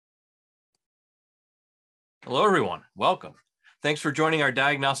Hello, everyone. Welcome. Thanks for joining our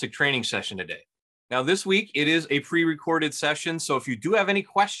diagnostic training session today. Now, this week, it is a pre-recorded session, so if you do have any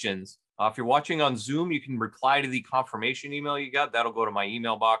questions, if you're watching on Zoom, you can reply to the confirmation email you got. That'll go to my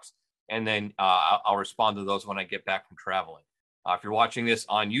email box, and then I'll respond to those when I get back from traveling. If you're watching this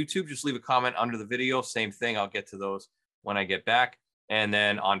on YouTube, just leave a comment under the video. Same thing. I'll get to those when I get back. And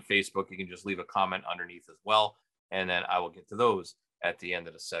then on Facebook, you can just leave a comment underneath as well, and then I will get to those at the end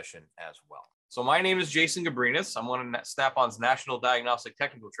of the session as well. So my name is Jason Gabrinas. I'm one of Snap-on's National Diagnostic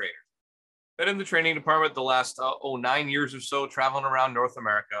Technical Trainers. Been in the training department the last 9 years or so, traveling around North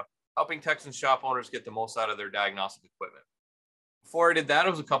America, helping techs and shop owners get the most out of their diagnostic equipment. Before I did that, it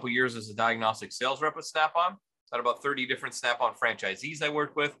was a couple years as a diagnostic sales rep at Snap-on. Had about 30 different Snap-on franchisees I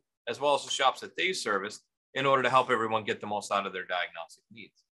worked with, as well as the shops that they serviced, in order to help everyone get the most out of their diagnostic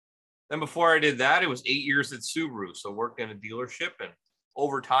needs. Then before I did that, it was 8 years at Subaru, so worked in a dealership and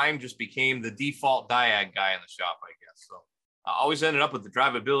over time just became the default diag guy in the shop, I guess. So I always ended up with the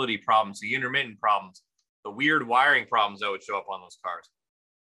drivability problems, the intermittent problems, the weird wiring problems that would show up on those cars.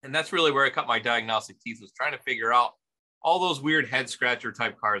 And that's really where I cut my diagnostic teeth, was trying to figure out all those weird head scratcher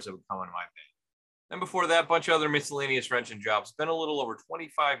type cars that would come in my van. Then before that, a bunch of other miscellaneous wrenching jobs. Been a little over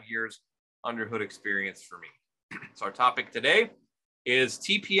 25 years under hood experience for me. So our topic today is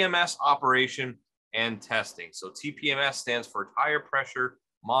TPMS operation and testing. So TPMS stands for tire pressure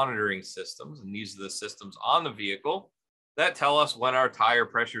monitoring systems, and these are the systems on the vehicle that tell us when our tire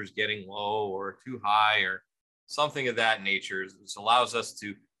pressure is getting low or too high or something of that nature. This allows us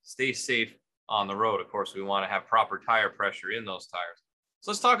to stay safe on the road. Of course, we want to have proper tire pressure in those tires.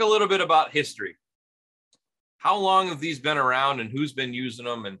 So let's talk a little bit about history. How long have these been around and who's been using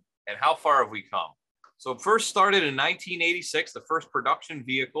them, and how far have we come? So first started in 1986, the first production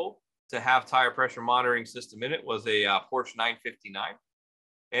vehicle to have tire pressure monitoring system in it was a Porsche 959.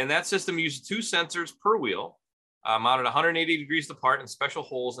 And that system used two sensors per wheel, mounted 180 degrees apart in special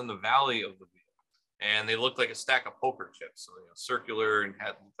holes in the valley of the wheel. And they looked like a stack of poker chips, so circular and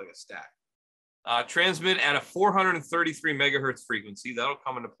looked like a stack. Transmit at a 433 megahertz frequency. That'll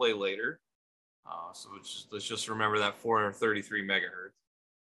come into play later. So let's just remember that 433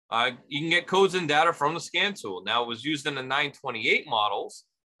 megahertz. You can get codes and data from the scan tool. Now, it was used in the 928 models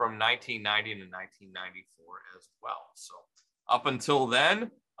from 1990 to 1994 as well. So up until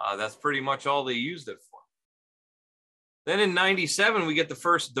then, that's pretty much all they used it for. Then in 97, we get the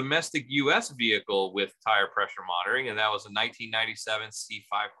first domestic US vehicle with tire pressure monitoring, and that was a 1997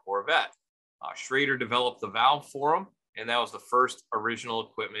 C5 Corvette. Schrader developed the valve for them, and that was the first original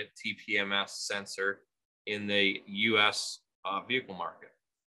equipment TPMS sensor in the US vehicle market.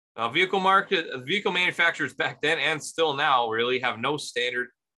 Now, vehicle manufacturers back then and still now really have no standard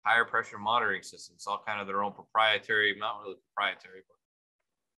tire pressure monitoring systems. It's all kind of their own proprietary, not really proprietary,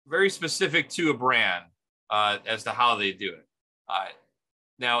 but very specific to a brand as to how they do it.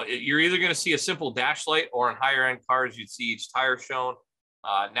 Now, you're either going to see a simple dash light, or in higher end cars, you'd see each tire shown.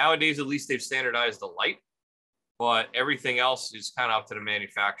 Nowadays, at least they've standardized the light, but everything else is kind of up to the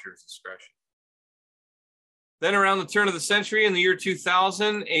manufacturer's discretion. Then around the turn of the century, in the year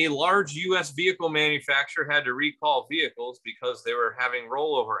 2000, a large US vehicle manufacturer had to recall vehicles because they were having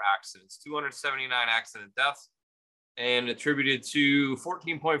rollover accidents, 279 accident deaths, and attributed to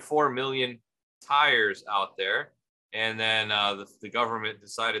 14.4 million tires out there. And then the government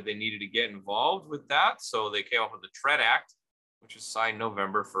decided they needed to get involved with that. So they came up with the TREAD Act, which was signed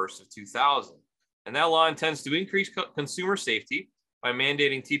November 1st of 2000. And that law intends to increase consumer safety by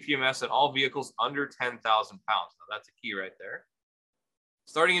mandating TPMS in all vehicles under 10,000 pounds. Now, that's a key right there.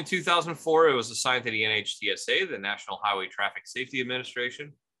 Starting in 2004, it was assigned to the NHTSA, the National Highway Traffic Safety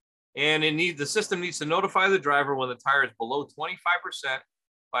Administration. And the system needs to notify the driver when the tire is below 25%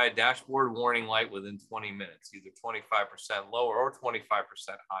 by a dashboard warning light within 20 minutes, either 25% lower or 25%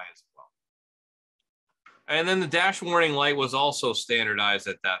 high as well. And then the dash warning light was also standardized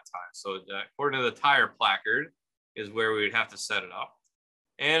at that time. So according to the tire placard, is where we would have to set it up.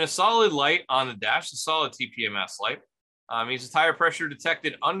 And a solid light on the dash, a solid TPMS light, means the tire pressure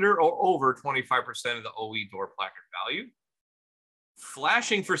detected under or over 25% of the OE door placard value.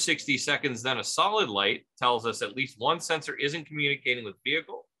 Flashing for 60 seconds, then a solid light tells us at least one sensor isn't communicating with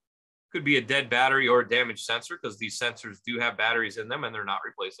vehicle. Could be a dead battery or a damaged sensor, because these sensors do have batteries in them and they're not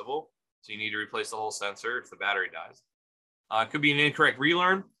replaceable. So you need to replace the whole sensor if the battery dies. It could be an incorrect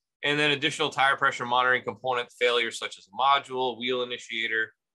relearn. And then additional tire pressure monitoring component failures such as module, wheel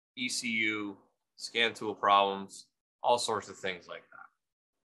initiator, ECU, scan tool problems, all sorts of things like that.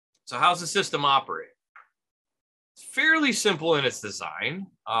 So how's the system operate? It's fairly simple in its design.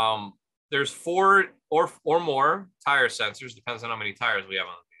 There's 4 or more tire sensors, depends on how many tires we have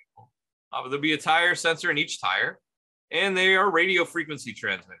on the vehicle. There'll be a tire sensor in each tire, and they are radio frequency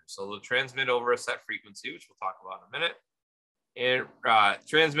transmitters. So they'll transmit over a set frequency, which we'll talk about in a minute. It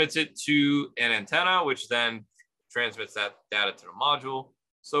transmits it to an antenna, which then transmits that data to the module.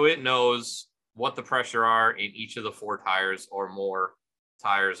 So it knows what the pressure are in each of the 4 tires or more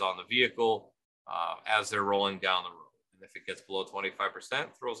tires on the vehicle as they're rolling down the road. And if it gets below 25%,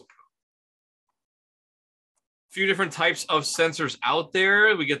 throws a code. A few different types of sensors out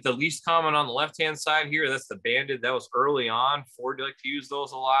there. We get the least common on the left-hand side here. That's the banded. That was early on. Ford liked to use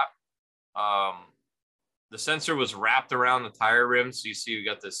those a lot. The sensor was wrapped around the tire rim. So you see we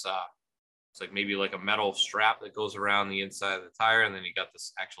got this, it's like maybe like a metal strap that goes around the inside of the tire. And then you got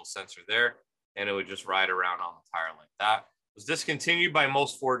this actual sensor there. And it would just ride around on the tire like that. It was discontinued by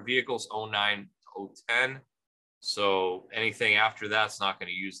most Ford vehicles 09 to 010. So anything after that's not going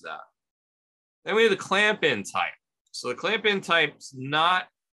to use that. Then we have the clamp-in type. So the clamp-in type's not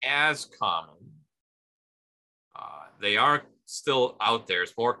as common. They are still out there.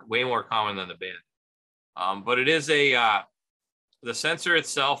 It's way more common than the band. But it is the sensor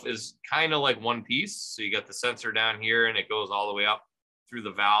itself is kind of like one piece. So you got the sensor down here and it goes all the way up through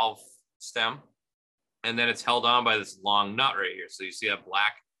the valve stem. And then it's held on by this long nut right here. So you see that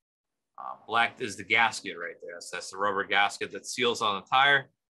black. Black is the gasket right there. So that's the rubber gasket that seals on the tire.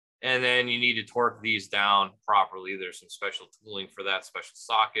 And then you need to torque these down properly. There's some special tooling for that, special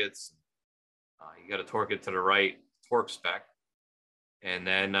sockets. You got to torque it to the right torque spec. And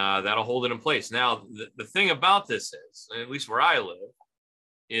then that'll hold it in place. Now, the thing about this is, at least where I live,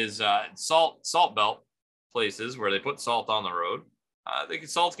 is salt belt places where they put salt on the road.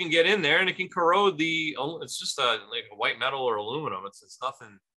 Salt can get in there and it can corrode it's just like a white metal or aluminum. It's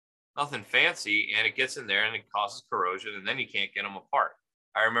nothing fancy, and it gets in there and it causes corrosion, and then you can't get them apart.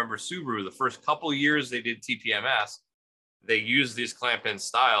 I remember Subaru, the first couple years they did TPMS, they used this clamp-in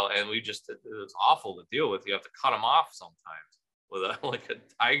style, and it was awful to deal with. You have to cut them off sometimes with like a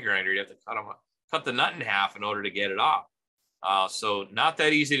die grinder. You have to cut the nut in half in order to get it off. So not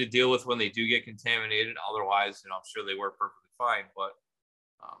that easy to deal with when they do get contaminated. Otherwise, I'm sure they work perfectly fine, but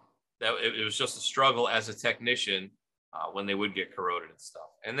it was just a struggle as a technician when they would get corroded and stuff.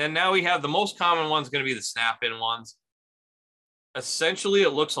 And then now we have the most common ones going to be the snap-in ones. Essentially, it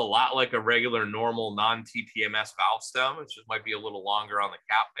looks a lot like a regular normal non-TPMS valve stem. It just might be a little longer on the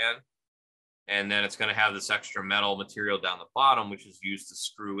cap end. And then it's going to have this extra metal material down the bottom, which is used to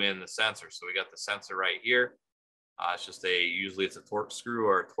screw in the sensor. So we got the sensor right here. It's just usually it's a Torx screw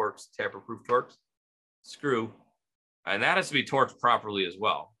or a Torx tamper-proof Torx screw. And that has to be torqued properly as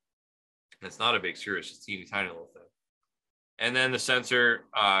well. And it's not a big screw, it's just a teeny tiny little thing. And then the sensor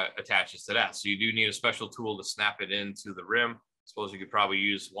attaches to that. So you do need a special tool to snap it into the rim. Suppose you could probably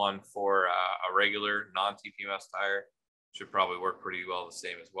use one for a regular non-TPMS tire. Should probably work pretty well the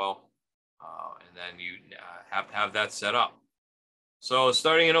same as well. And then you have to have that set up. So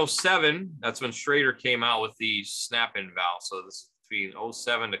starting in 07, that's when Schrader came out with the snap-in valve. So this is between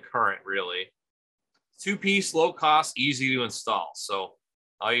 07 to current, really. 2-piece, low cost, easy to install. So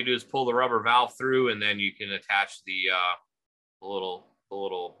all you do is pull the rubber valve through, and then you can attach the little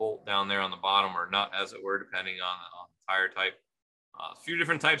bolt down there on the bottom, or nut, as it were, depending on the tire type. A few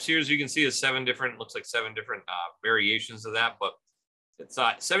different types here, as you can see, is looks like 7 different variations of that, but it's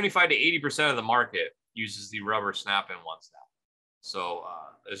 75 to 80% of the market uses the rubber snap-in ones now. So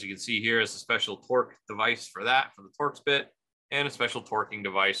as you can see here, is a special torque device for that, for the Torx bit, and a special torquing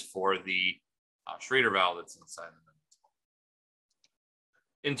device for the Schrader valve that's inside of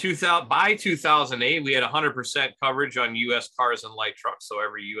them. By 2008, we had 100% coverage on U.S. cars and light trucks. So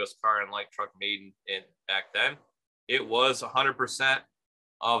every U.S. car and light truck made back then, it was 100%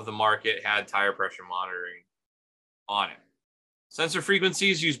 of the market had tire pressure monitoring on it. Sensor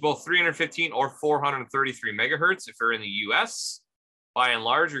frequencies use both 315 or 433 megahertz if you're in the U.S. By and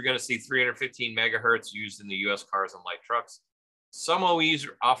large, you're going to see 315 megahertz used in the U.S. cars and light trucks. Some OEs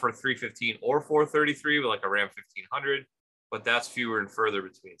offer 315 or 433, like a Ram 1500, but that's fewer and further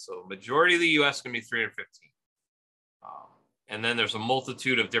between. So majority of the U.S. can be 315. And then there's a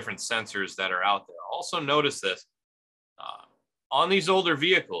multitude of different sensors that are out there. Also notice this. On these older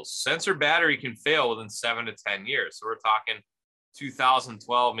vehicles, sensor battery can fail within 7 to 10 years. So we're talking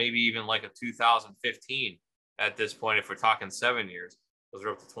 2012, maybe even like a 2015 at this point, if we're talking 7 years. Those are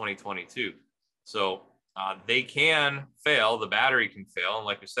up to 2022. So they can fail, the battery can fail. And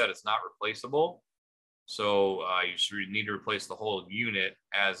like we said, it's not replaceable. So you should need to replace the whole unit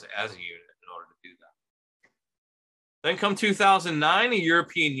as a unit in order to do that. Then come 2009, the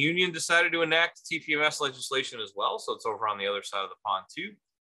European Union decided to enact TPMS legislation as well. So it's over on the other side of the pond too.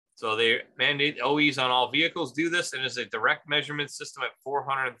 So they mandate OEs on all vehicles do this, and is a direct measurement system at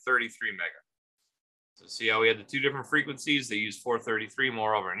 433 megahertz. So see how we had the two different frequencies? They use 433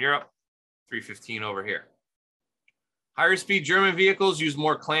 more over in Europe, 315 over here. Higher speed German vehicles use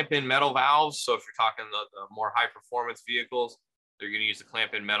more clamp-in metal valves. So if you're talking the more high performance vehicles, they're going to use the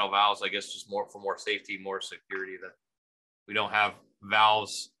clamp-in metal valves, I guess, just more for more safety, more security, that we don't have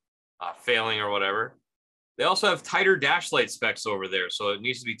valves failing or whatever. They also have tighter dash light specs over there. So it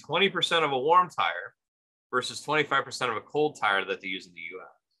needs to be 20% of a warm tire versus 25% of a cold tire that they use in the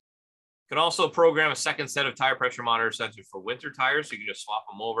US. You can also program a second set of tire pressure monitor sensors for winter tires. So you can just swap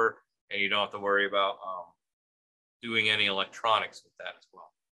them over and you don't have to worry about doing any electronics with that as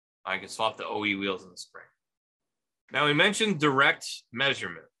well. I can swap the OE wheels in the spring. Now we mentioned direct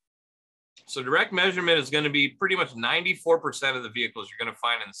measurement. So direct measurement is going to be pretty much 94% of the vehicles you're going to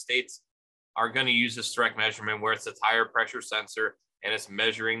find in the States are going to use this direct measurement, where it's a tire pressure sensor and it's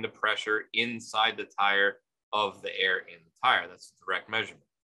measuring the pressure inside the tire of the air in the tire. That's direct measurement.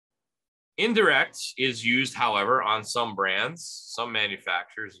 Indirect is used, however, on some brands. Some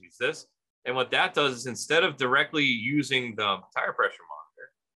manufacturers use this. And what that does is, instead of directly using the tire pressure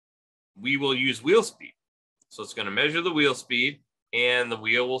monitor, we will use wheel speed. So it's going to measure the wheel speed, and the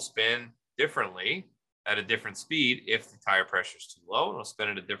wheel will spin differently at a different speed if the tire pressure is too low. It'll spin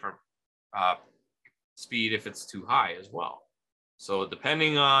at a different speed if it's too high as well. So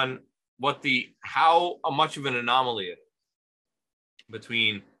depending on how much of an anomaly it is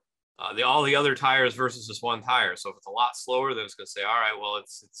between all the other tires versus this one tire. So if it's a lot slower, then it's going to say, all right, well,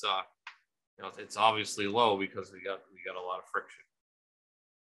 it's obviously low because we got a lot of friction.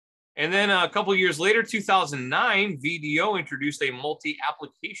 And then a couple of years later, 2009, VDO introduced a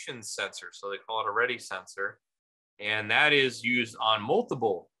multi-application sensor. So they call it a ready sensor. And that is used on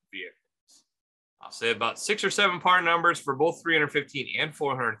multiple vehicles. I'll say about 6 or 7 part numbers for both 315 and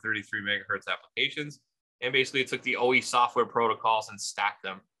 433 megahertz applications. And basically it took the OE software protocols and stacked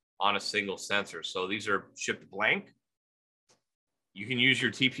them on a single sensor. So these are shipped blank. You can use your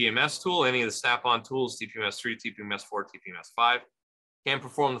TPMS tool, any of the snap-on tools, TPMS 3, TPMS 4, TPMS 5. Can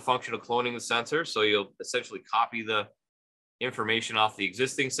perform the function of cloning the sensor. So you'll essentially copy the information off the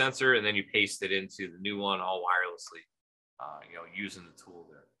existing sensor and then you paste it into the new one all wirelessly, using the tool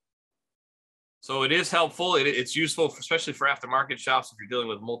there. So it is helpful. It's useful, especially for aftermarket shops if you're dealing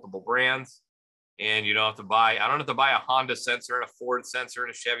with multiple brands and you don't have to buy. I don't have to buy a Honda sensor and a Ford sensor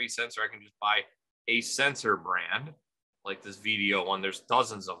and a Chevy sensor. I can just buy a sensor brand like this VDO one. There's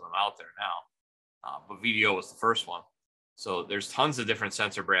dozens of them out there now, but VDO was the first one. So there's tons of different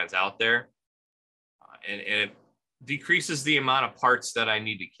sensor brands out there, and it decreases the amount of parts that I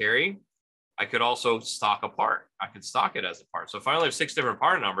need to carry. I could also stock a part. I could stock it as a part. So if I only have 6 different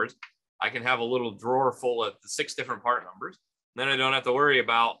part numbers, I can have a little drawer full of the 6 different part numbers. Then I don't have to worry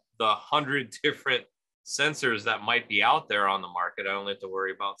about the 100 different sensors that might be out there on the market. I only have to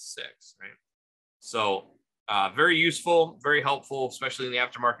worry about 6, right? So very useful, very helpful, especially in the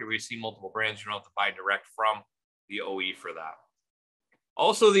aftermarket where you see multiple brands. You don't have to buy direct from the OE for that.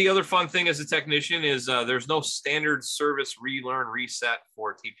 Also, the other fun thing as a technician is there's no standard service relearn reset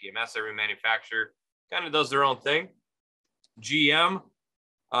for TPMS. Every manufacturer kind of does their own thing. GM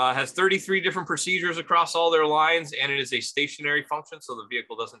has 33 different procedures across all their lines, and it is a stationary function, so the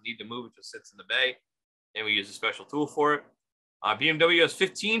vehicle doesn't need to move. It just sits in the bay, and we use a special tool for it. BMW has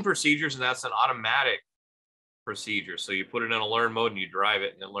 15 procedures, and that's an automatic procedure. So you put it in a learn mode, and you drive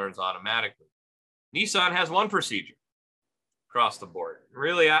it, and it learns automatically. Nissan has 1 procedure across the board.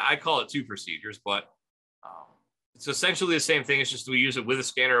 Really, I call it 2 procedures, but it's essentially the same thing. It's just we use it with a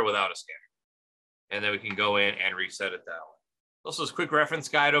scanner or without a scanner. And then we can go in and reset it that way. Also, this quick reference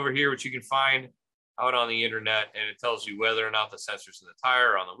guide over here, which you can find out on the internet, and it tells you whether or not the sensors in the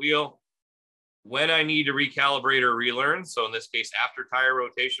tire are on the wheel, when I need to recalibrate or relearn. So in this case, after tire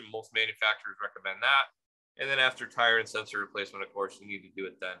rotation, most manufacturers recommend that. And then after tire and sensor replacement, of course, you need to do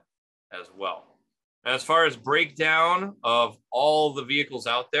it then as well. And as far as breakdown of all the vehicles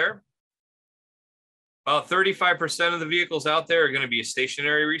out there, about 35% of the vehicles out there are going to be a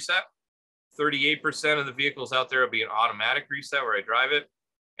stationary reset. 38% of the vehicles out there will be an automatic reset where I drive it.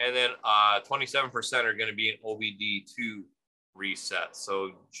 And then 27% are going to be an OBD2 reset.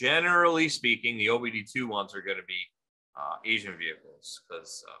 So generally speaking, the OBD2 ones are going to be Asian vehicles,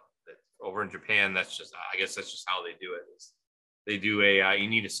 because over in Japan, I guess that's just how they do it. They do you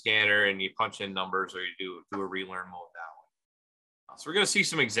need a scanner and you punch in numbers, or you do a relearn mode that way. So we're going to see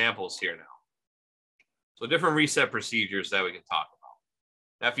some examples here now. So different reset procedures that we can talk about.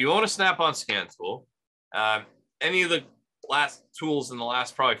 Now, if you own a Snap-on scan tool, any of the last tools in the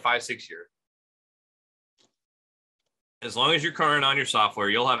last probably 5-6 years, As long as you're current on your software,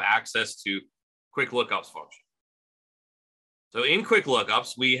 you'll have access to quick lookups function. So in quick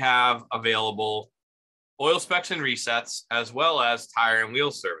lookups, we have available oil specs and resets, as well as tire and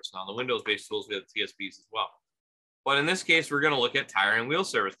wheel service. Now, on the Windows-based tools, we have TSPs as well. But in this case, we're going to look at tire and wheel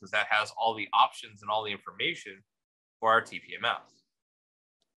service because that has all the options and all the information for our TPMS.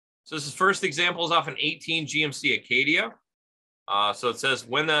 So this is first example is off an 18 GMC Acadia. So it says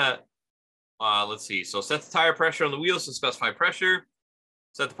when the, let's see, so set the tire pressure on the wheels to specified pressure,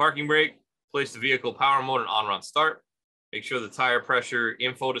 set the parking brake, place the vehicle power mode and on-run start. Make sure the tire pressure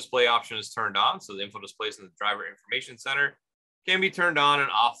info display option is turned on. So the info displays in the driver information center can be turned on and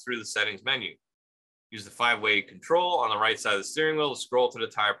off through the settings menu. Use the 5-way control on the right side of the steering wheel to scroll to the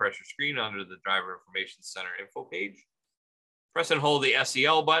tire pressure screen under the driver information center info page. Press and hold the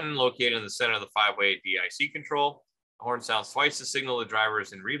SEL button located in the center of the 5-way DIC control. The horn sounds twice to signal the driver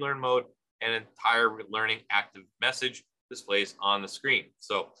is in relearn mode, and a tire learning active message displays on the screen.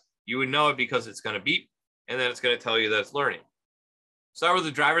 So you would know it because it's going to beep, and then it's going to tell you that it's learning. Start with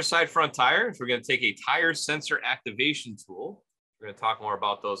the driver's side front tire. So we're going to take a tire sensor activation tool. We're going to talk more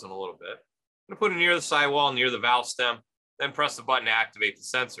about those in a little bit. I'm going to put it near the sidewall, near the valve stem, then press the button to activate the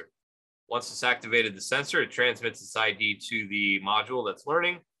sensor. Once it's activated the sensor, it transmits its ID to the module that's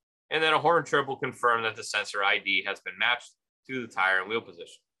learning, and then a horn trip will confirm that the sensor ID has been matched to the tire and wheel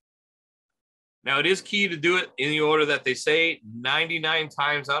position. Now, it is key to do it in the order that they say. 99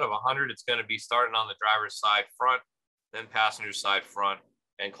 times out of 100, it's going to be starting on the driver's side front, then passenger side front,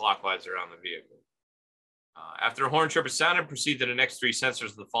 and clockwise around the vehicle. After a horn trip is sounded, proceed to the next 3 sensors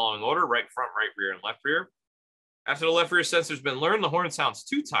in the following order: right front, right rear, and left rear. After the left rear sensor has been learned, the horn sounds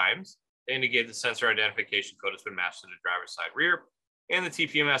 2 times to indicate the sensor identification code has been matched to the driver's side rear, and the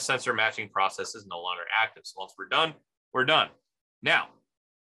TPMS sensor matching process is no longer active. So once we're done, we're done. Now,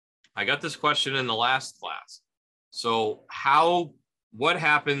 I got this question in the last class. So what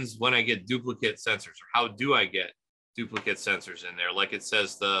happens when I get duplicate sensors, or how do I get duplicate sensors in there? Like it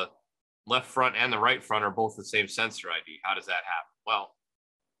says the left front and the right front are both the same sensor ID. How does that happen? Well,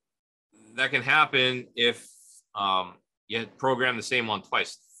 that can happen if you program the same one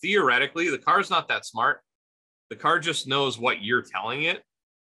twice. Theoretically, the car's not that smart. The car just knows what you're telling it.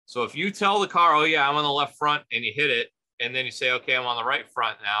 So if you tell the car, oh yeah, I'm on the left front, and you hit it, and then you say, okay, I'm on the right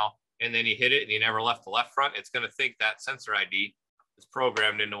front now, and then you hit it and you never left the left front, it's going to think that sensor ID is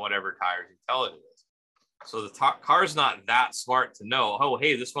programmed into whatever tires you tell it is. So the car's not that smart to know, oh,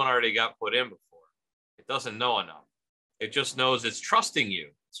 hey, this one already got put in before. It doesn't know enough. It just knows it's trusting you.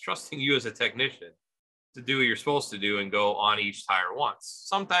 It's trusting you as a technician to do what you're supposed to do and go on each tire once.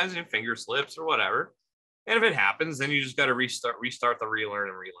 Sometimes your finger slips or whatever. And if it happens, then you just got to restart the relearn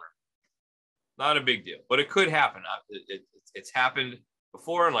and relearn. Not a big deal, but it could happen. It's happened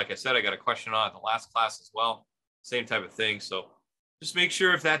before. And like I said, I got a question on it in the last class as well. Same type of thing. So just make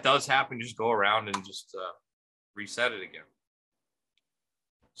sure if that does happen, just go around and just reset it again.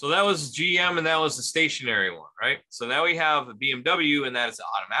 So that was GM, and that was the stationary one, right? So now we have a BMW, and that is the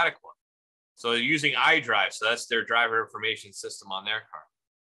automatic one. So using iDrive, so that's their driver information system on their car.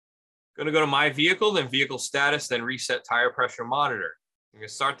 Going to go to My Vehicle, then Vehicle Status, then Reset Tire Pressure Monitor. You're going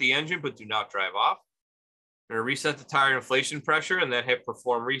to start the engine, but do not drive off. We're going to reset the tire inflation pressure, and then hit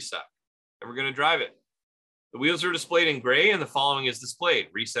Perform Reset. And we're going to drive it. The wheels are displayed in gray, and the following is displayed: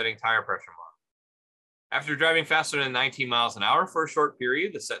 resetting tire pressure monitor. After driving faster than 19 miles an hour for a short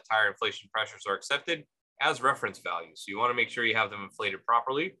period, the set tire inflation pressures are accepted as reference values. So you want to make sure you have them inflated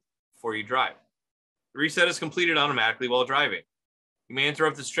properly before you drive. The reset is completed automatically while driving. You may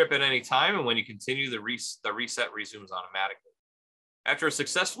interrupt this trip at any time, and when you continue, the reset resumes automatically. After a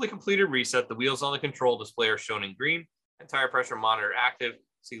successfully completed reset, the wheels on the control display are shown in green, and tire pressure monitor active.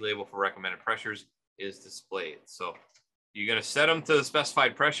 See label for recommended pressures is displayed. So you're going to set them to the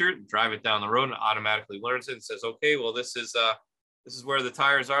specified pressure, drive it down the road, and it automatically learns it and says, okay, well, this is where the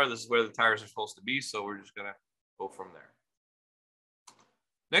tires are. This is where the tires are supposed to be. So we're just going to go from there.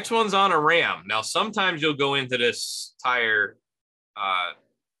 Next one's on a Ram. Now, sometimes you'll go into this tire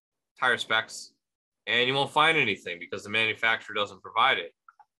specs and you won't find anything because the manufacturer doesn't provide it.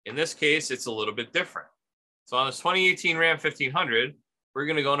 In this case, it's a little bit different. So on this 2018 Ram 1500, we're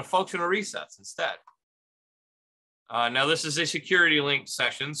going to go into functional resets instead. Now, this is a security link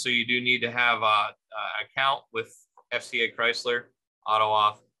session, so you do need to have an account with FCA Chrysler,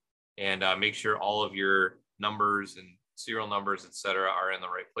 AutoAuth, and make sure all of your numbers and serial numbers, etc., are in the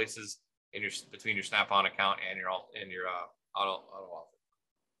right places in between your Snap-on account and your AutoAuth.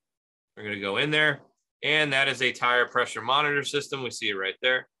 We're going to go in there, and that is a tire pressure monitor system. We see it right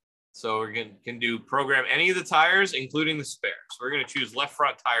there. So we can program any of the tires, including the spare. So we're going to choose left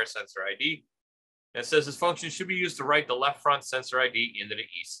front tire sensor ID. And it says this function should be used to write the left front sensor ID into the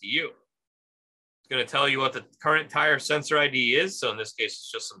ECU. It's going to tell you what the current tire sensor ID is. So in this case,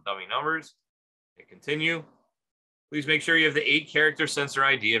 it's just some dummy numbers. Hit continue. Please make sure you have the 8-character sensor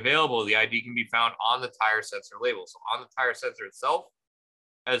ID available. The ID can be found on the tire sensor label. So on the tire sensor itself,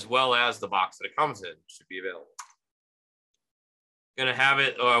 as well as the box that it comes in, should be available. Going to have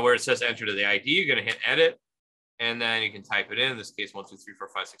it where it says enter to the ID. You're going to hit edit, and then you can type it in. In this case, 1, 2, 3, 4,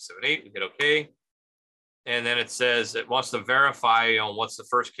 5, 6, 7, 8. We hit OK. And then it says it wants to verify, what's the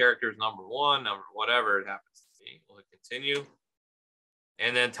first character is number 1, number whatever it happens to be. We'll hit continue.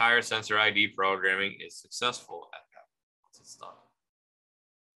 And then tire sensor ID programming is successful at that once it's done.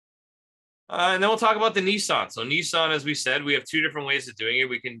 And then we'll talk about the Nissan. So Nissan, as we said, we have 2 different ways of doing it.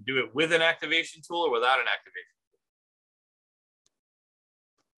 We can do it with an activation tool or without an activation tool.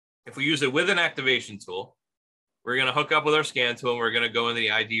 If we use it with an activation tool, we're going to hook up with our scan tool and we're going to go into the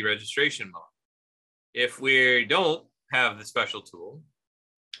ID registration mode. If we don't have the special tool,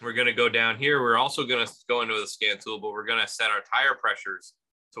 we're going to go down here. We're also going to go into the scan tool, but we're going to set our tire pressures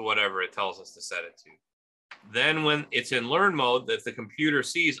to whatever it tells us to set it to. Then when it's in learn mode, that the computer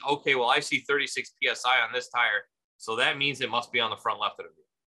sees, okay, well, I see 36 PSI on this tire, so that means it must be on the front left of the vehicle.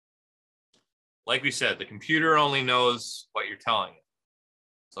 Like we said, the computer only knows what you're telling it.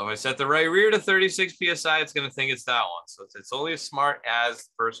 So if I set the right rear to 36 PSI, it's going to think it's that one. So it's only as smart as the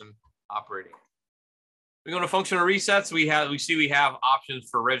person operating it. We go to functional resets. We have options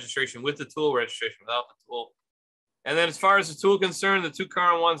for registration with the tool, registration without the tool. And then as far as the tool concerned, the 2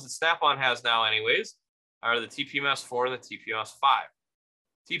 current ones that Snap-on has now anyways are the TPMS 4 and the TPMS 5.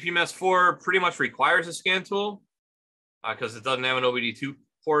 TPMS 4 pretty much requires a scan tool because it doesn't have an OBD2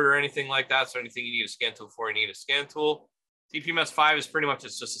 port or anything like that. So anything you need a scan tool for, you need a scan tool. TPMS 5 is pretty much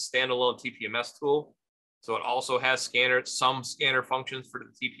just a standalone TPMS tool. So it also has some scanner functions for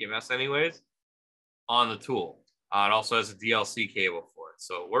the TPMS anyways on the tool. It also has a DLC cable for it.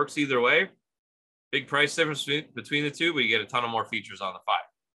 So it works either way. Big price difference between the two, but you get a ton of more features on the 5.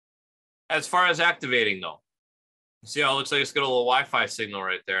 As far as activating though, you see how it looks like it's got a little Wi-Fi signal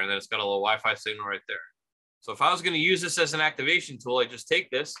right there, and then it's got a little Wi-Fi signal right there. So if I was going to use this as an activation tool, I just take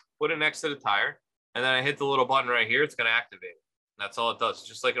this, put it next to the tire, and then I hit the little button right here. It's going to activate it. That's all it does. It's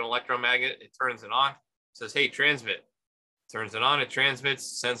just like an electromagnet. It turns it on. It says, hey, transmit. It turns it on. It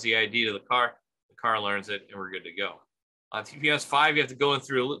transmits, sends the ID to the car. The car learns it, and we're good to go. On TPMS 5, you have to go in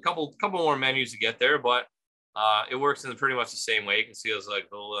through a couple more menus to get there, but it works in pretty much the same way. You can see there's like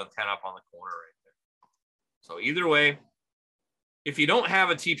a little antenna up on the corner right there. So either way, if you don't have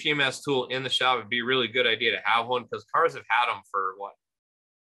a TPMS tool in the shop, it'd be a really good idea to have one because cars have had them for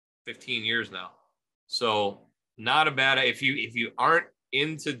 15 years now. So not a bad, if you aren't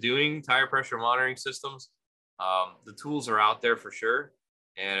into doing tire pressure monitoring systems, the tools are out there for sure.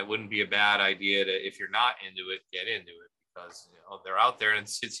 And it wouldn't be a bad idea to, if you're not into it, get into it because they're out there and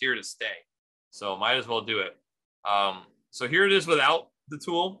it's here to stay. So might as well do it. So here it is without the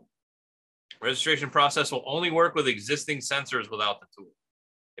tool. Registration process will only work with existing sensors without the tool.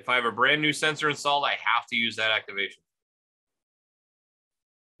 If I have a brand new sensor installed, I have to use that activation.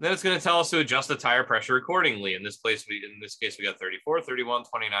 Then it's going to tell us to adjust the tire pressure accordingly. In this case, we got 34, 31,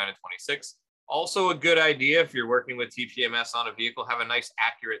 29, and 26. Also a good idea if you're working with TPMS on a vehicle, have a nice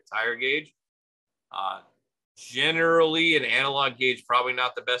accurate tire gauge. Generally, an analog gauge, probably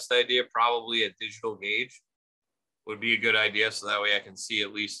not the best idea. Probably a digital gauge would be a good idea. So that way I can see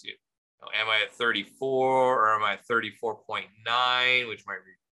at least, am I at 34 or am I at 34.9, which might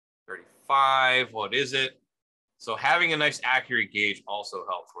be 35? What is it? So having a nice accurate gauge also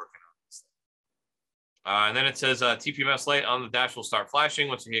helps working on this thing. And then it says TPMS light on the dash will start flashing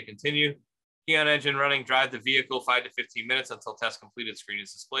once you hit continue. Key on engine running, drive the vehicle 5 to 15 minutes until test completed screen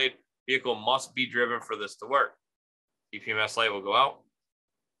is displayed. Vehicle must be driven for this to work. TPMS light will go out.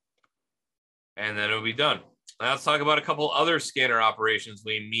 And then it'll be done. Now let's talk about a couple other scanner operations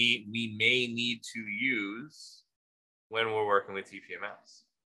we may need to use when we're working with TPMS.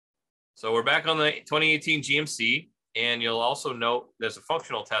 So we're back on the 2018 GMC, and you'll also note there's a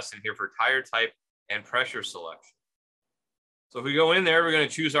functional test in here for tire type and pressure selection. So if we go in there, we're going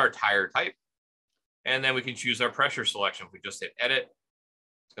to choose our tire type, and then we can choose our pressure selection. If we just hit edit,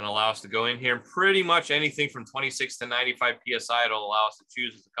 it's going to allow us to go in here and pretty much anything from 26 to 95 PSI, it'll allow us to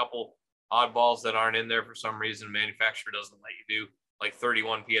choose. There's a couple oddballs that aren't in there for some reason. The manufacturer doesn't let you do like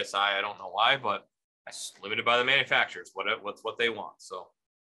 31 PSI. I don't know why, but that's limited by the manufacturers. What's what they want. So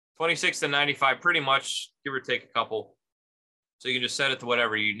 26 to 95, pretty much, give or take a couple. So you can just set it to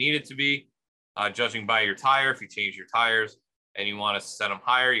whatever you need it to be, judging by your tire. If you change your tires and you want to set them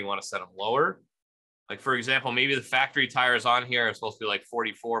higher, you want to set them lower. Like, for example, maybe the factory tires on here are supposed to be like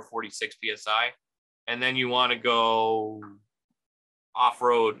 44, 46 PSI. and then you want to go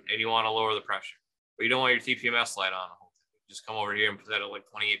off-road and you want to lower the pressure, but you don't want your TPMS light on the whole time. Just come over here and put that at like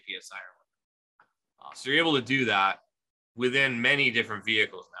 28 PSI or whatever. So you're able to do that within many different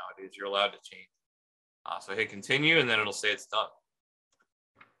vehicles nowadays. You're allowed to change. So hit continue, and then it'll say it's done.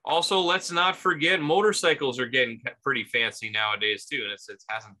 Also, let's not forget motorcycles are getting pretty fancy nowadays too, and it's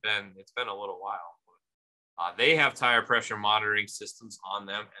been a little while. They have tire pressure monitoring systems on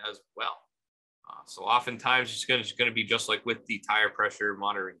them as well. So oftentimes it's going to be just like with the tire pressure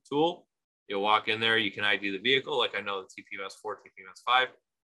monitoring tool. You'll walk in there, you can ID the vehicle, like I know the TPMS 4, TPMS 5.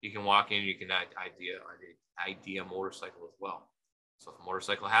 You can walk in, you can ID a motorcycle as well. So if a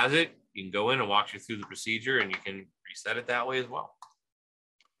motorcycle has it, you can go in and walk you through the procedure, and you can reset it that way as well.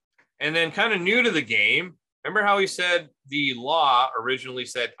 And then kind of new to the game, remember how we said the law originally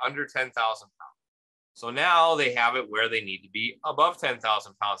said under 10,000 pounds. So now they have it where they need to be above 10,000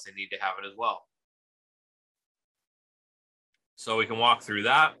 pounds. They need to have it as well. So we can walk through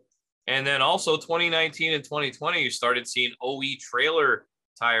that. And then also 2019 and 2020, you started seeing OE trailer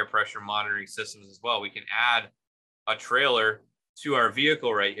tire pressure monitoring systems as well. We can add a trailer to our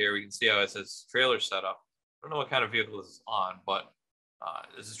vehicle right here. We can see how it says trailer setup. I don't know what kind of vehicle this is on, but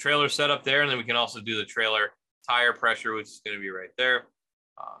this is trailer setup there. And then we can also do the trailer tire pressure, which is going to be right there.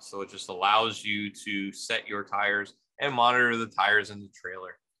 So it just allows you to set your tires and monitor the tires in the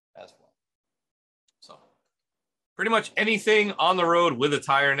trailer as well. So pretty much anything on the road with a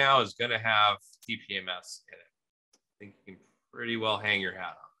tire now is going to have TPMS in it. I think you can pretty well hang your hat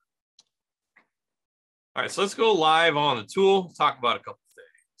on. All right, so let's go live on the tool, talk about a couple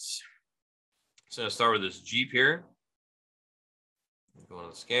things. So I'm going to start with this Jeep here. Go on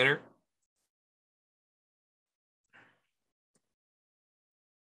the scanner.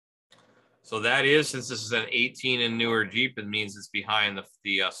 So that is, since this is an 18 and newer Jeep, it means it's behind the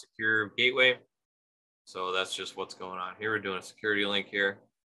secure gateway. So that's just what's going on here. We're doing a security link here.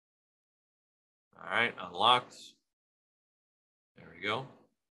 All right, unlocked. There we go.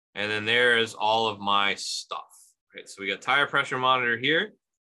 And then there's all of my stuff. Right, so we got tire pressure monitor here,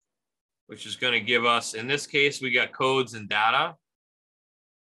 which is going to give us, in this case, we got codes and data.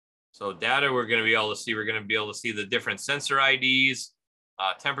 So data, we're going to be able to see the different sensor IDs,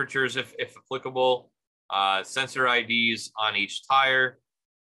 temperatures if applicable, sensor IDs on each tire,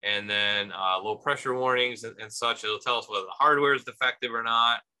 and then low pressure warnings and such. It'll tell us whether the hardware is defective or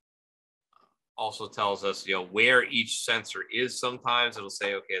not. Also tells us, where each sensor is. Sometimes it'll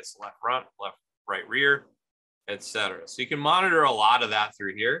say, okay, it's left front, left, right, rear, etc. So you can monitor a lot of that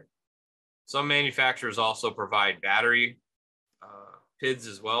through here. Some manufacturers also provide battery PIDs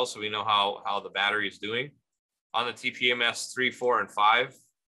as well, so we know how the battery is doing. On the TPMS 3, 4, and 5,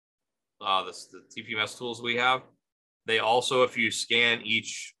 the TPMS tools we have, they also, if you scan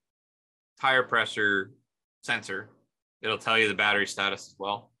each tire pressure sensor, it'll tell you the battery status as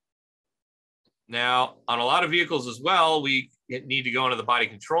well. Now, on a lot of vehicles as well, we need to go into the body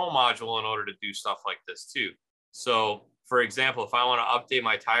control module in order to do stuff like this too. So, for example, if I want to update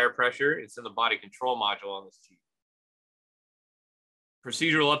my tire pressure, it's in the body control module on this Jeep.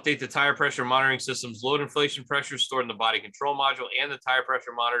 Procedure will update the tire pressure monitoring system's load inflation pressure stored in the body control module and the tire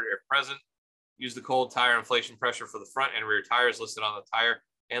pressure monitor if present. Use the cold tire inflation pressure for the front and rear tires listed on the tire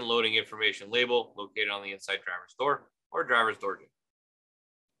and loading information label located on the inside driver's door or driver's door jam.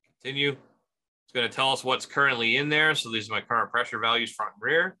 Continue. It's going to tell us what's currently in there. So these are my current pressure values, front and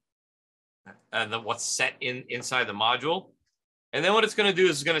rear, and then what's set inside the module. And then what it's going to do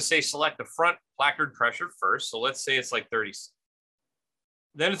is it's going to say select the front placard pressure first. So let's say it's like 36.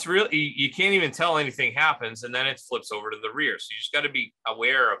 Then it's really, you can't even tell anything happens, and then it flips over to the rear. So you just got to be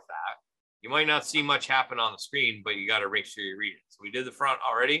aware of that. You might not see much happen on the screen, but you got to make sure you read it. So we did the front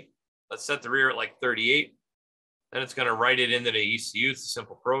already. Let's set the rear at like 38. Then it's going to write it into the ECU. It's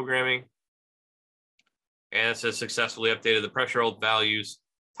simple programming. And it says successfully updated the pressure hold values,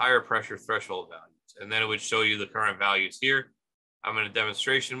 tire pressure threshold values. And then it would show you the current values here. I'm in a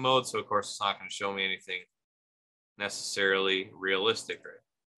demonstration mode, so of course it's not going to show me anything necessarily realistic, right?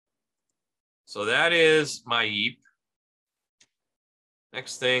 So that is my Yeep.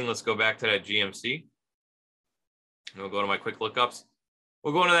 Next thing, let's go back to that GMC. And we'll go to my quick lookups.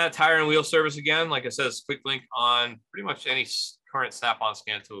 We'll go into that tire and wheel service again. Like I said, it's a quick link on pretty much any current snap-on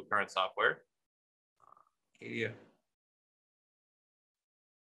scan tool, current software. Acadia.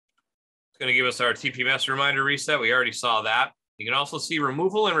 It's going to give us our TPMS reminder reset. We already saw that. You can also see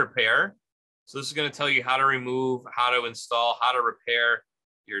removal and repair. So this is going to tell you how to remove, how to install, how to repair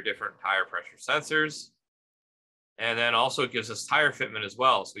your different tire pressure sensors. And then also it gives us tire fitment as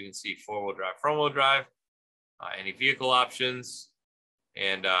well. So we can see four-wheel drive, front-wheel drive, any vehicle options,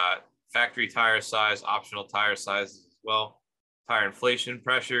 and factory tire size, optional tire sizes as well, tire inflation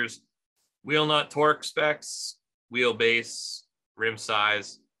pressures, wheel nut torque specs, wheelbase, rim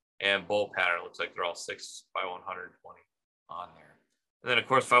size, and bolt pattern. Looks like they're all 6 by 120 on there. And then, of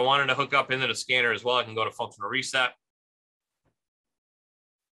course, if I wanted to hook up into the scanner as well, I can go to functional reset.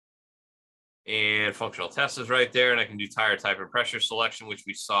 And functional test is right there. And I can do tire type and pressure selection, which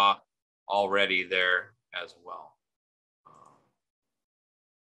we saw already there as well.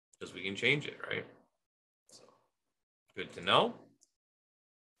 Because we can change it, right? So good to know.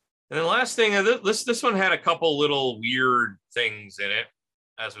 And then the last thing, this one had a couple little weird things in it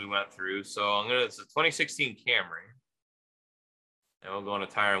as we went through. So it's a 2016 Camry. And we'll go into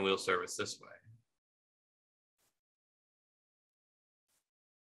tire and wheel service this way.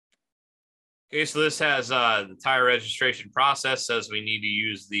 Okay, so this has the tire registration process. Says we need to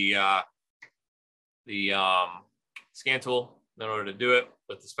use the scan tool in order to do it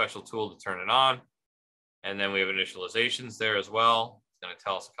with the special tool to turn it on. And then we have initializations there as well. It's going to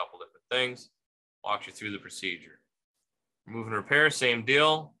tell us a couple different things. Walk you through the procedure. Remove and repair, same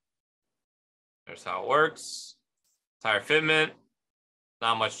deal. There's how it works. Tire fitment,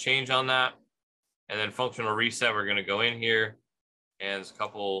 not much change on that. And then functional reset, we're going to go in here, and there's a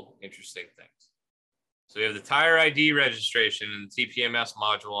couple interesting things. So we have the tire ID registration and the TPMS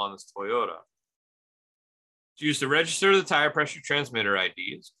module on this Toyota. It's used to register the tire pressure transmitter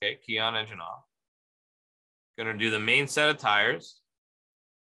IDs. Okay, key on, engine off. Going to do the main set of tires.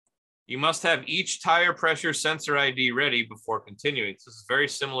 You must have each tire pressure sensor ID ready before continuing. This is very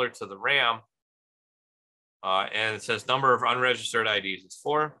similar to the Ram. And it says number of unregistered IDs is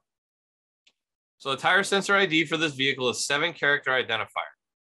 4. So the tire sensor ID for this vehicle is 7-character identifier.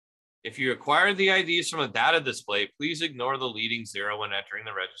 If you acquired the IDs from a data display, please ignore the leading 0 when entering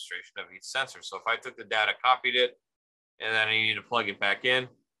the registration of each sensor. So if I took the data, copied it, and then I need to plug it back in,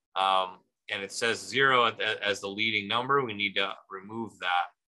 and it says 0 as the leading number, we need to remove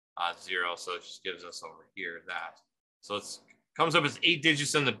that 0. So it just gives us over here that. So it comes up as 8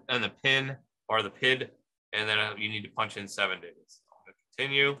 digits in the pin or the PID, and then you need to punch in 7 digits. I'm going to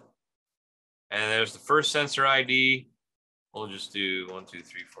continue. And there's the first sensor ID. We'll just do 1, 2,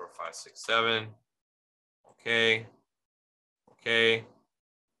 3, 4, 5, 6, 7. Okay. Okay.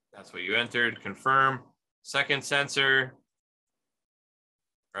 That's what you entered. Confirm. Second sensor.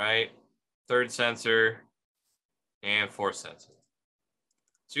 Right. Third sensor. And fourth sensor.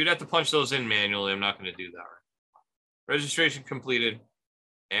 So you'd have to punch those in manually. I'm not going to do that right now. Registration completed.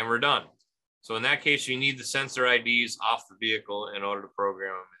 And we're done. So in that case, you need the sensor IDs off the vehicle in order to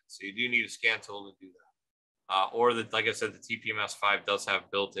program them in. So you do need a scan tool to do that. Or like I said, the TPMS 5 does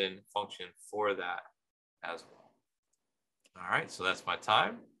have built-in function for that as well. All right, so that's my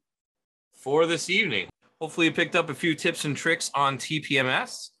time for this evening. Hopefully you picked up a few tips and tricks on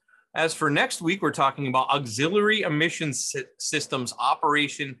TPMS. As for next week, we're talking about auxiliary emission systems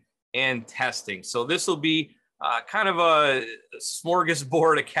operation and testing. So this will be kind of a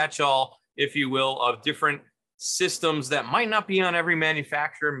smorgasbord, a catch-all, if you will, of different systems that might not be on every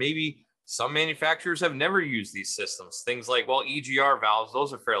manufacturer. Maybe some manufacturers have never used these systems. Things like, well, EGR valves,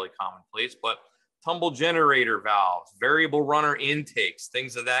 those are fairly commonplace, but tumble generator valves, variable runner intakes,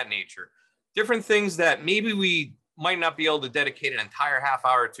 things of that nature. Different things that maybe we might not be able to dedicate an entire half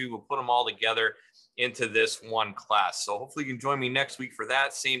hour to. We'll put them all together into this one class. So hopefully you can join me next week for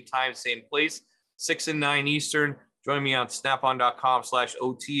that. Same time, same place, 6 and 9 Eastern. Join me on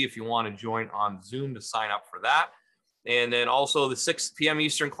snapon.com/OT if you want to join on Zoom to sign up for that. And then also the 6 p.m.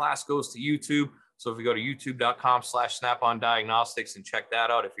 Eastern class goes to YouTube. So if you go to youtube.com/Snap-on Diagnostics and check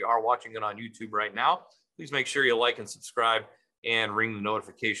that out. If you are watching it on YouTube right now, please make sure you like and subscribe and ring the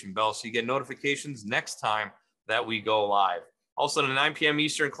notification bell so you get notifications next time that we go live. Also, the 9 p.m.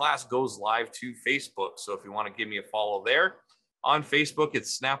 Eastern class goes live to Facebook. So if you want to give me a follow there on Facebook,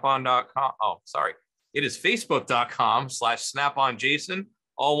 it's snapon.com. Oh, sorry. It is facebook.com/SnapOnJason,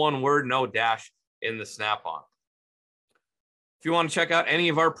 all one word, no dash in the Snap-on. If you want to check out any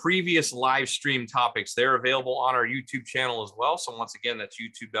of our previous live stream topics, they're available on our YouTube channel as well. So once again, that's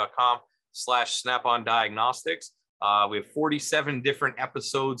youtube.com/Snap-on Diagnostics. We have 47 different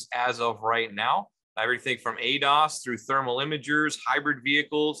episodes as of right now. Everything from ADAS through thermal imagers, hybrid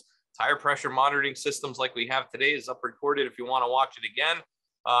vehicles, tire pressure monitoring systems like we have today is up recorded if you want to watch it again.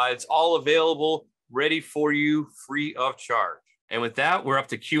 It's all available, ready for you, free of charge. And with that, we're up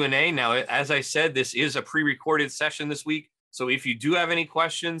to Q&A. Now, as I said, this is a pre-recorded session this week. So if you do have any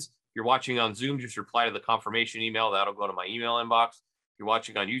questions, if you're watching on Zoom, just reply to the confirmation email. That'll go to my email inbox. If you're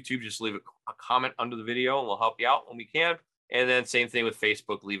watching on YouTube, just leave a comment under the video and we'll help you out when we can. And then same thing with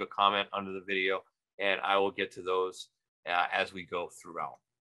Facebook, leave a comment under the video and I will get to those as we go throughout.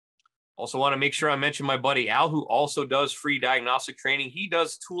 Also want to make sure I mention my buddy Al, who also does free diagnostic training. He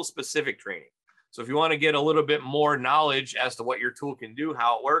does tool-specific training. So if you want to get a little bit more knowledge as to what your tool can do,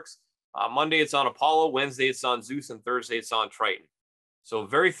 how it works, Monday it's on Apollo, Wednesday it's on Zeus, and Thursday it's on Triton. So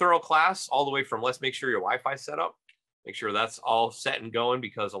very thorough class all the way from let's make sure your Wi-Fi is set up. Make sure that's all set and going,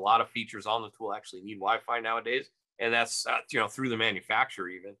 because a lot of features on the tool actually need Wi-Fi nowadays. And that's through the manufacturer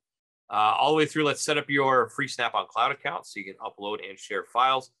even. All the way through, let's set up your free Snap-on Cloud account so you can upload and share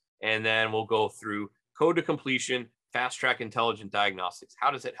files. And then we'll go through code to completion, fast track intelligent diagnostics. How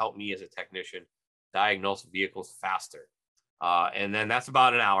does it help me as a technician diagnose vehicles faster? And then that's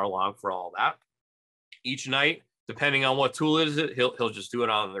about an hour long for all that. Each night, depending on what tool it is, he'll just do it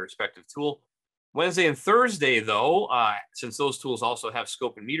on the respective tool. Wednesday and Thursday, though, since those tools also have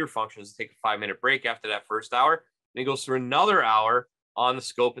scope and meter functions, take a 5-minute break after that first hour. Then he goes through another hour on the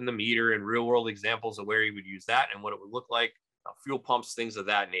scope and the meter and real world examples of where he would use that and what it would look like, fuel pumps, things of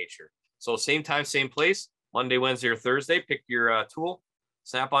that nature. So same time, same place, Monday, Wednesday, or Thursday, pick your tool,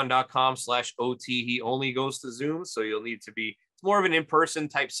 snapon.com/OT. He only goes to Zoom, so you'll need to be, it's more of an in-person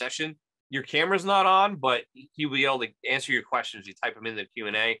type session. Your camera's not on, but he'll be able to answer your questions. You type them in the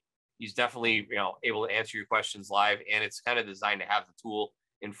Q&A. He's definitely able to answer your questions live, and it's kind of designed to have the tool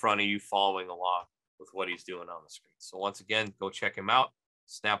in front of you following along with what he's doing on the screen. So once again, go check him out,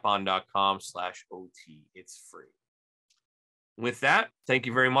 snapon.com/OT. It's free. With that, thank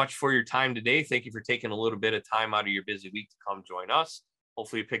you very much for your time today. Thank you for taking a little bit of time out of your busy week to come join us.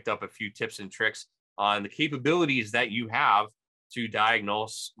 Hopefully you picked up a few tips and tricks on the capabilities that you have to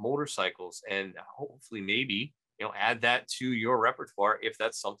diagnose motorcycles, and hopefully maybe add that to your repertoire if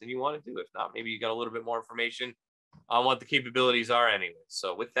that's something you want to do. If not, maybe you got a little bit more information on what the capabilities are anyway.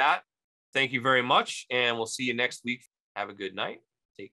 So with that, thank you very much, and we'll see you next week. Have a good night.